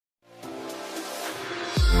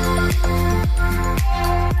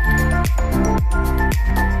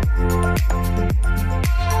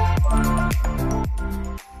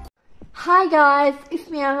Hi guys, it's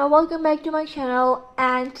me Anna. Welcome back to my channel,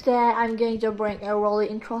 and today I'm going to bring a really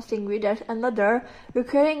interesting video. That's another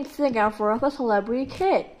recurring singer for a celebrity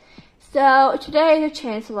kid. So today is a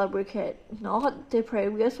change celebrity kid, not the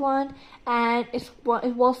previous one, and it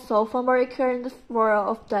was so fun by recurring the world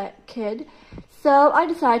of that kid. So I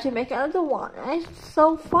decided to make another one, and it's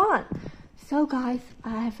so fun. So guys,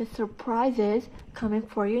 I have surprises coming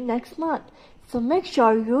for you next month. So make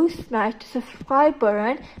sure you smash the subscribe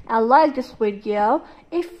button and like this video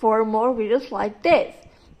for more videos like this.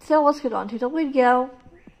 So let's get on to the video.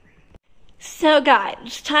 So guys,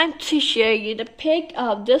 it's time to show you the pic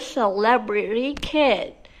of this celebrity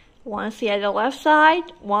kid. Want to see at the left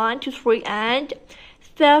side? 1, 2, 3, and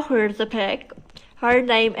so here's the pic. Her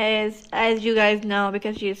name is, as you guys know,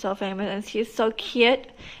 because she's so famous and she's so cute,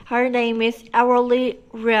 her name is Everleigh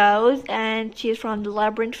Rose, and she's from the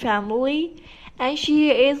Labyrinth family. And she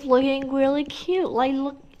is looking really cute. Like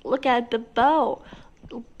look at the bow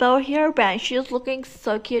hairband. She's looking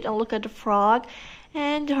so cute, and look at the frog.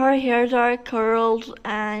 And her hairs are curled,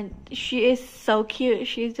 and she is so cute.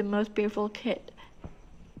 She's the most beautiful kid.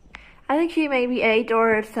 I think she may be 8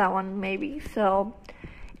 or 7 maybe. So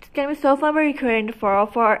it's gonna be so fun recreating the photo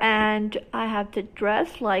of her, and I have to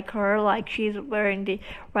dress like her, like she's wearing the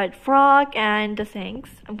red frock and the things.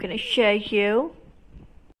 I'm gonna show you.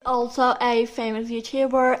 Also a famous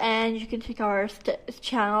YouTuber, and you can check our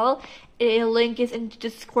channel. A link is in the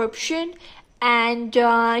description. And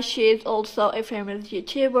she is also a famous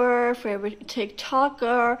YouTuber, favorite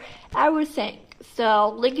TikToker, everything. So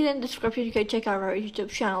link is in the description. You can check out our YouTube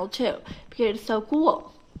channel too, because it's so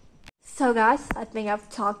cool. So guys, I think I've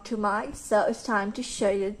talked too much, so it's time to show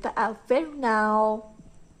you the outfit now.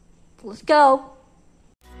 Let's go.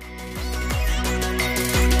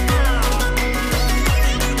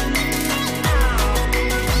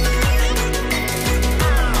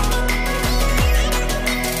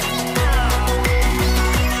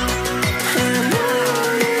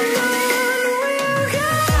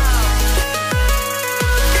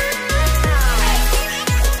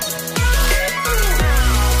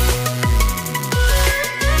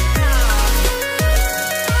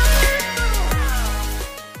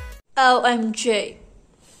 OMG,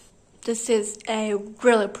 this is a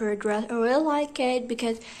really pretty dress. I really like it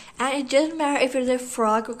because, and it doesn't matter if it's a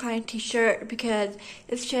frog or kind of t-shirt, because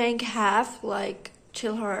it's showing half, like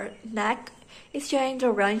till her neck. It's showing the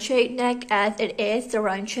round shape neck, as it is the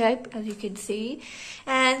round shape, as you can see.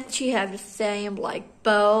 And she has the same like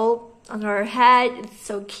bow on her head. It's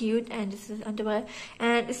so cute, and this is underwear,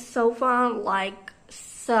 and it's so fun. Like,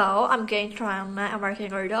 so I'm going to try on my American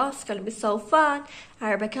Girl. It's gonna be so fun.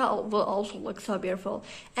 And Rebecca will also look so beautiful.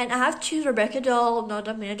 And I have to choose Rebecca doll, not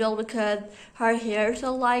a mini doll, because her hairs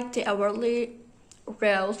are like the Everleigh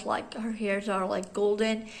Rose. Like her hairs are like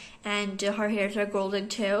golden, and her hairs are golden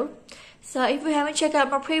too. So if you haven't checked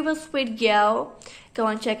out my previous video, go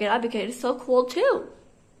and check it out because it's so cool too.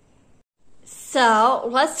 So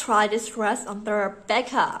let's try this dress on the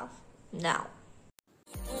Rebecca now.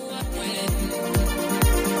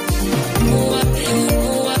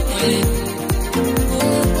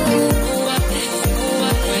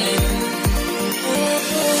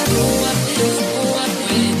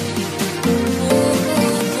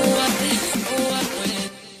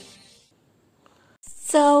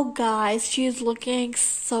 So guys, she's looking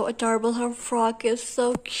so adorable. Her frock is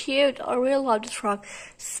so cute. I really love this frock,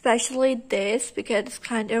 especially this, because it's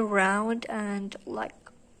kind of round and like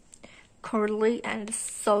curly, and it's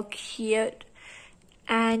so cute.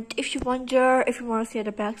 And if you want to see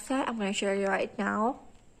the back side, I'm gonna show you right now.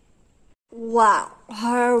 Wow,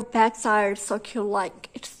 her back side is so cute. Like,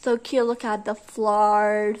 it's so cute. Look at the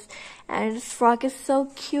flowers, and this frock is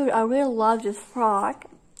so cute. I really love this frock.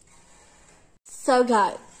 So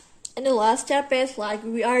guys, and the last step is like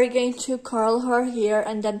we are going to curl her hair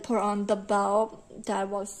and then put on the bow. That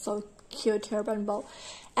was so cute, hairband bow.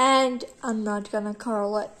 And I'm not gonna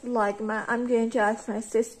curl it like I'm going to ask my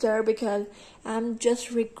sister, because I'm just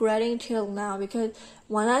regretting till now, because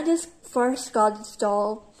when I just first got this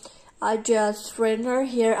doll, I just straightened her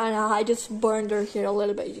hair and I just burned her hair a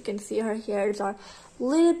little bit. You can see her hairs are a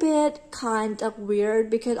little bit kind of weird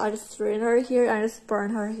because I just straightened her hair and I just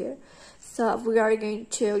burned her hair. So we are going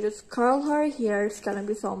to just curl her hair. It's gonna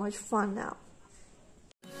be so much fun now.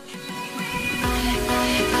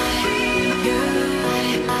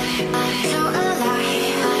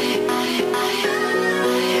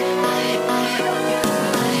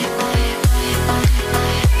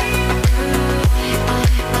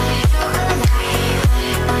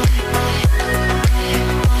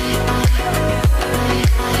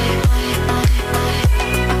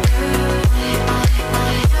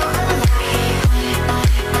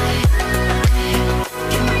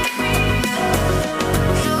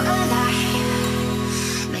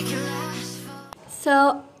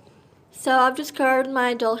 So I've just curled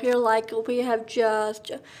my doll here like we have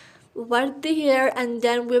just wet the hair and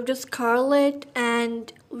then we've just curled it,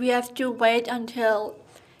 and we have to wait until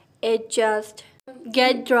it just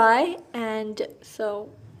get dry. And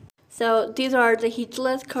so these are the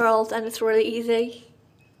heatless curls and it's really easy.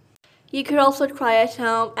 You could also try at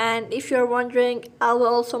home, and if you're wondering, I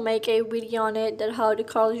will also make a video on it that how to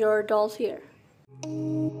curl your dolls hair.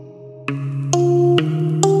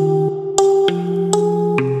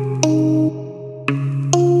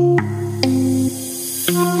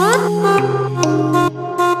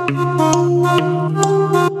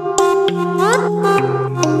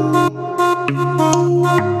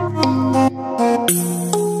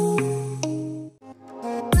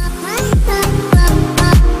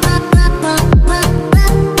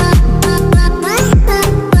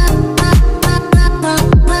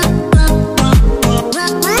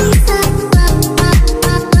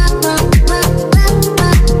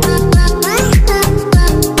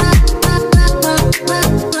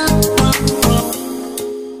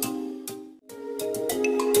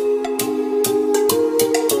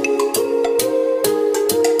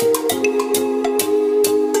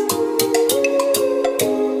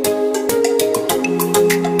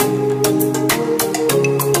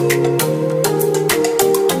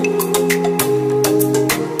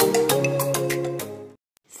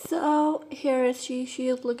 So here is she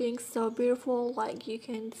is looking so beautiful, like you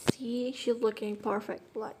can see she's looking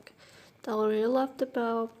perfect, like I really love the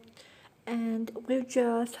bow. And we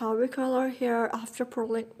just how we curl our hair after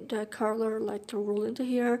pulling the curler, like to roll into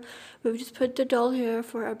here. We've just put the doll hair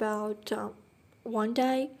for about 1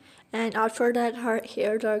 day, and after that her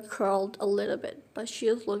hairs are curled a little bit, but she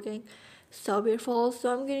is looking so beautiful.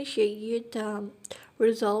 So I'm gonna show you the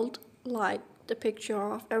result, like the picture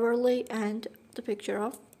of Everleigh and the picture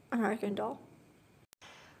of American Doll.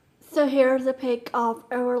 So here's a pic of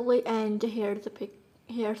Everleigh and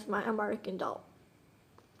here's my American Doll.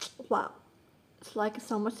 Wow, it's like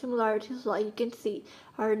so much similarities. Like you can see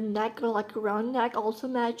her neck, like round neck, also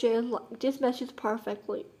matches. Like, this matches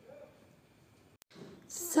perfectly.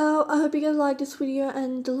 So I hope you guys like this video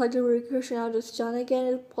and like the recreation I just done again.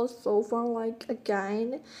 It was so fun, like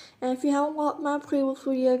again. And if you haven't watched my previous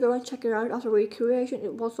video, go and check it out as a recreation.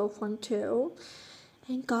 It was so fun too.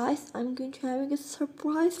 And guys, I'm going to have a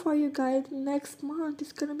surprise for you guys next month.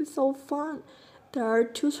 It's gonna be so fun. There are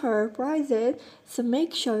 2 surprises, so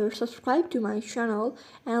make sure you subscribe to my channel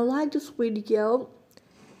and like this video,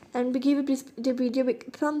 and give the video a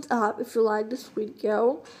big thumbs up if you like this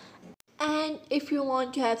video. And if you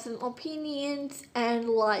want to have some opinions and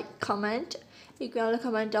like comment, you can also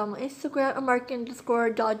comment on my Instagram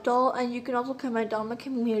American_doll, and you can also comment on my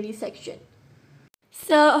community section.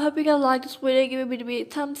 So I hope you guys like this video. Give it a big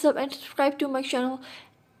thumbs up and subscribe to my channel.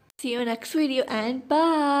 See you next video, and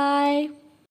bye.